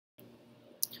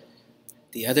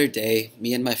The other day,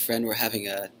 me and my friend were having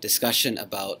a discussion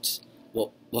about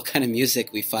what kind of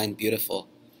music we find beautiful,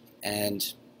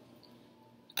 and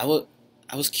I wa-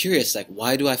 I was curious, like,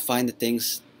 why do I find the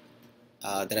things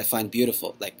that I find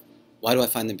beautiful? Like, why do I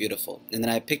find them beautiful? And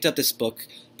then I picked up this book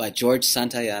by George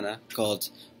Santayana called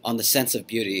On the Sense of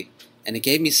Beauty, and it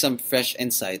gave me some fresh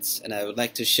insights, and I would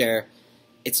like to share.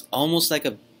 It's almost like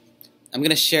a I'm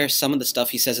gonna share some of the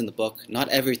stuff he says in the book, not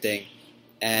everything,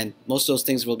 and most of those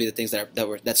things will be the things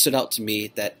that stood out to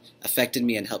me, that affected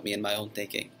me and helped me in my own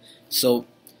thinking. So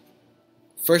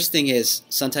first thing is,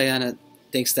 Santayana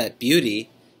thinks that beauty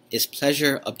is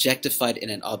pleasure objectified in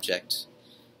an object.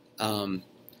 Um,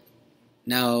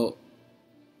 Now,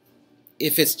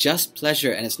 if it's just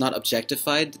pleasure and it's not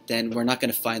objectified, then we're not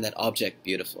going to find that object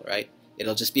beautiful, right?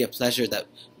 It'll just be a pleasure that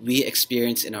we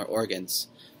experience in our organs.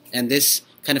 And this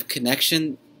kind of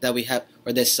connection that we have,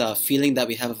 or this feeling that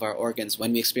we have of our organs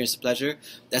when we experience the pleasure,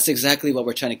 that's exactly what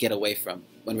we're trying to get away from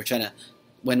when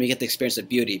we get the experience of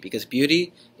beauty, because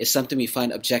beauty is something we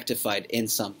find objectified in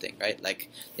something, right? Like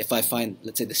if I find,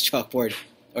 let's say, this chalkboard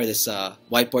or this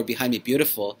whiteboard behind me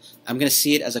beautiful, I'm going to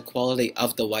see it as a quality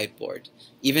of the whiteboard,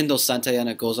 even though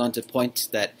Santayana goes on to point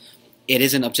that it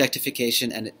is an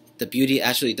objectification and the beauty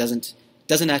actually doesn't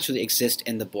actually exist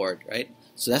in the board, right?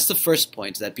 So that's the first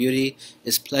point, that beauty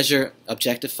is pleasure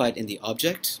objectified in the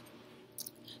object.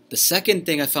 The second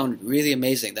thing I found really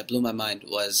amazing that blew my mind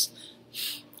was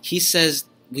he says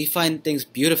we find things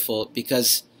beautiful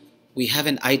because we have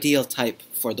an ideal type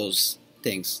for those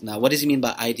things. Now, what does he mean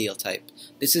by ideal type?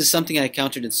 This is something I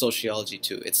encountered in sociology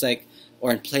too. It's like,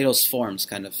 or in Plato's forms,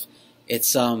 kind of.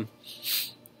 It's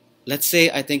let's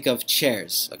say I think of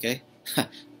chairs, okay?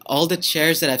 All the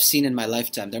chairs that I've seen in my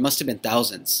lifetime, there must have been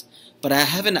thousands. But I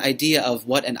have an idea of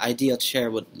what an ideal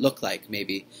chair would look like,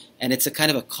 maybe. And it's a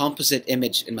kind of a composite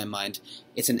image in my mind.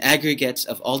 It's an aggregate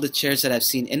of all the chairs that I've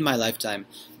seen in my lifetime.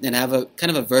 And I have a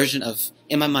kind of a version of,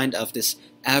 in my mind, of this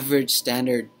average,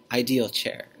 standard, ideal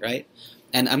chair, right?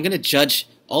 And I'm going to judge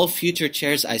all future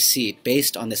chairs I see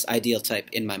based on this ideal type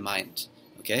in my mind,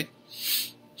 okay?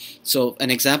 So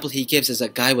an example he gives is a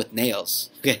guy with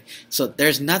nails. Okay, so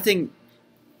there's nothing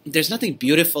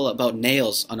beautiful about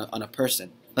nails on a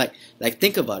person. Like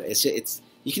think about it. It's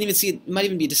you can even see it might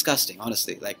even be disgusting,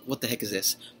 honestly. Like, what the heck is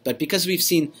this? But because we've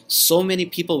seen so many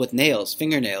people with nails,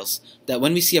 fingernails, that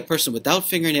when we see a person without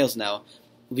fingernails now,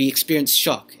 we experience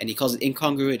shock, and he calls it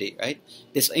incongruity, right?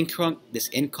 This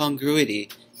incongruity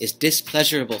is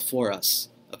displeasurable for us,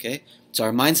 okay? So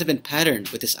our minds have been patterned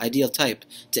with this ideal type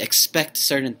to expect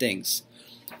certain things.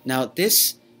 Now,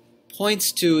 this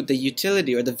points to the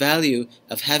utility or the value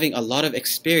of having a lot of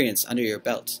experience under your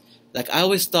belt. Like, I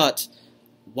always thought,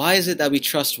 why is it that we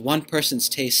trust one person's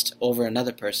taste over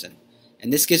another person?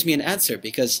 And this gives me an answer,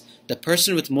 because the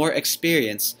person with more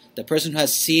experience, the person who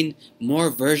has seen more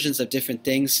versions of different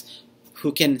things,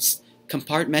 who can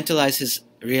compartmentalize his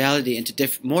reality into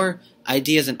more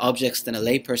ideas and objects than a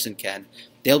layperson can,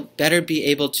 they'll better be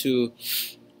able to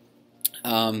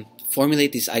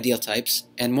formulate these ideal types,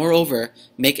 and moreover,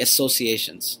 make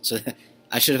associations. So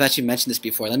I should have actually mentioned this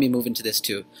before. Let me move into this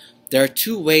too. There are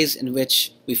two ways in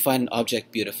which we find an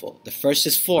object beautiful. The first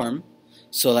is form.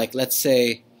 So like, let's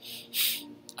say,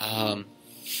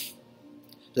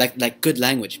 like good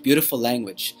language, beautiful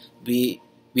language. We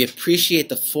appreciate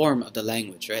the form of the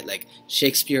language, right? Like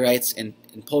Shakespeare writes in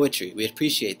poetry. We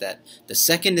appreciate that. The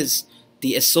second is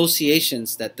the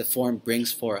associations that the form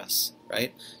brings for us,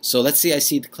 right? So let's say I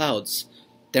see the clouds.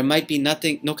 There might be no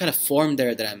kind of form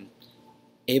there that I'm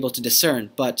able to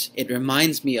discern, but it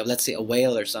reminds me of, let's say, a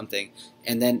whale or something,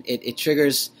 and then it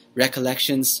triggers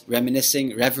recollections,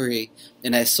 reminiscing, reverie,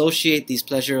 and I associate these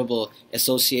pleasurable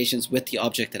associations with the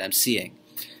object that I'm seeing.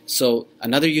 So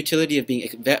another utility of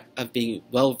being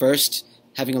well versed,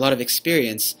 having a lot of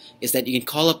experience, is that you can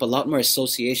call up a lot more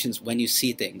associations when you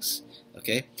see things.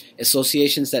 Okay,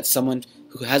 associations that someone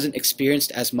who hasn't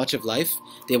experienced as much of life,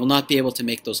 they will not be able to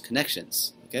make those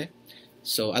connections. Okay,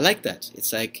 so I like that.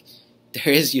 It's like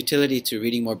there is utility to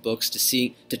reading more books,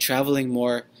 to traveling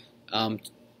more, kind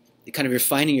of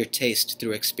refining your taste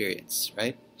through experience,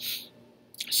 right?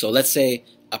 So let's say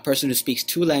a person who speaks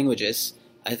two languages,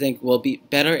 I think, will be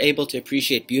better able to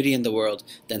appreciate beauty in the world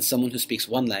than someone who speaks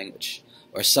one language.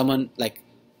 Or someone like,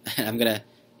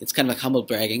 it's kind of like humble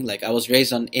bragging, like I was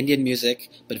raised on Indian music,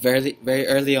 but very, very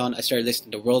early on I started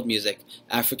listening to world music,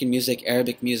 African music,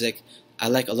 Arabic music. I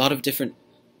like a lot of different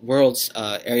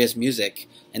areas music,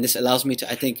 and this allows me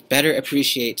to, I think, better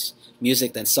appreciate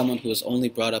music than someone who was only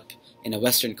brought up in a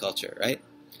Western culture, right?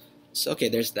 So okay,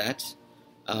 there's that.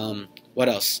 What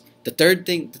else? The third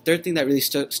thing that really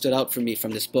stood out for me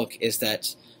from this book is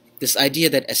that this idea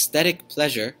that aesthetic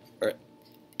pleasure or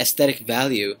aesthetic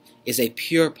value is a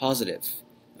pure positive.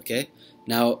 Okay?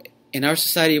 Now, in our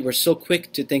society, we're so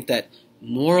quick to think that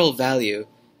moral value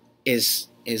is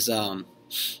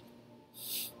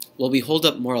well, we hold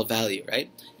up moral value,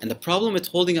 right? And the problem with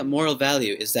holding up moral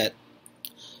value is that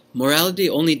morality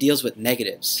only deals with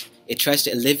negatives. It tries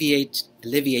to alleviate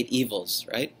evils,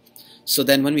 right? So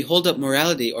then when we hold up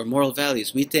morality or moral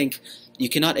values, we think you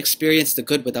cannot experience the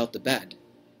good without the bad.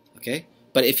 Okay?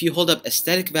 But if you hold up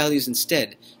aesthetic values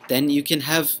instead, then you can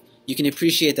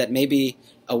appreciate that maybe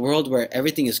a world where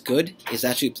everything is good is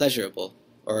actually pleasurable,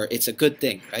 or it's a good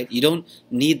thing, right? You don't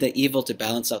need the evil to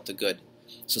balance out the good.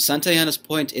 So Santayana's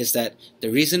point is that the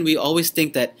reason we always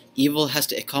think that evil has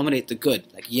to accommodate the good,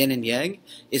 like yin and yang,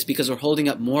 is because we're holding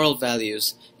up moral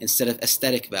values instead of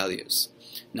aesthetic values.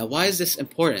 Now, why is this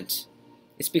important?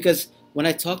 It's because when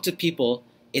I talk to people,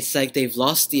 it's like they've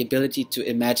lost the ability to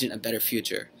imagine a better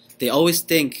future. They always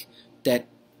think that,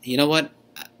 you know what,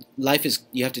 life is,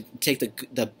 you have to take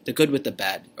the good with the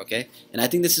bad, okay? And I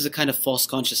think this is a kind of false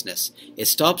consciousness. It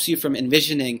stops you from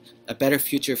envisioning a better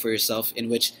future for yourself in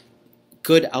which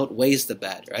good outweighs the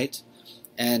bad, right?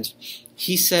 And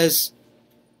he says,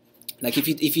 like,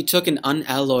 if you took an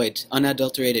unalloyed,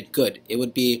 unadulterated good, it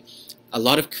would be a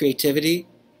lot of creativity,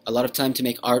 a lot of time to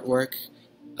make artwork,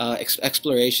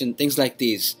 exploration, things like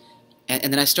these.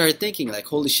 And then I started thinking, like,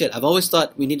 holy shit, I've always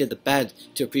thought we needed the bad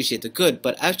to appreciate the good,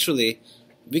 but actually,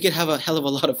 we could have a hell of a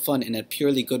lot of fun in a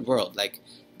purely good world, like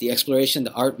the exploration, the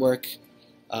artwork.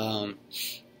 I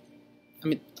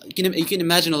mean, you can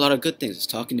imagine a lot of good things, just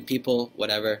talking to people,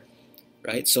 whatever,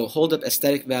 right? So hold up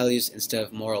aesthetic values instead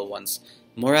of moral ones.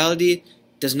 Morality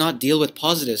does not deal with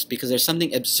positives because there's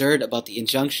something absurd about the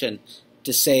injunction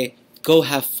to say, go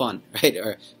have fun, right?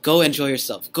 Or go enjoy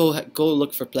yourself, go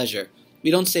look for pleasure.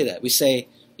 We don't say that. We say,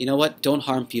 you know what, don't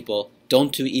harm people,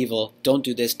 don't do evil, don't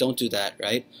do this, don't do that,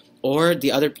 right? Or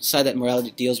the other side that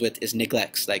morality deals with is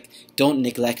neglects, like don't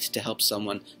neglect to help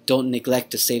someone, don't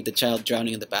neglect to save the child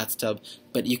drowning in the bathtub.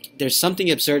 But there's something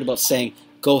absurd about saying,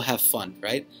 go have fun,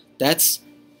 right? That's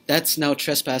now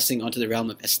trespassing onto the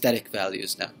realm of aesthetic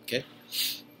values now, okay?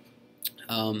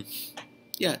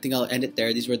 Yeah, I think I'll end it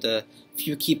there. These were the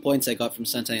few key points I got from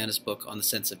Santayana's book on the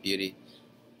sense of beauty.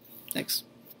 Thanks.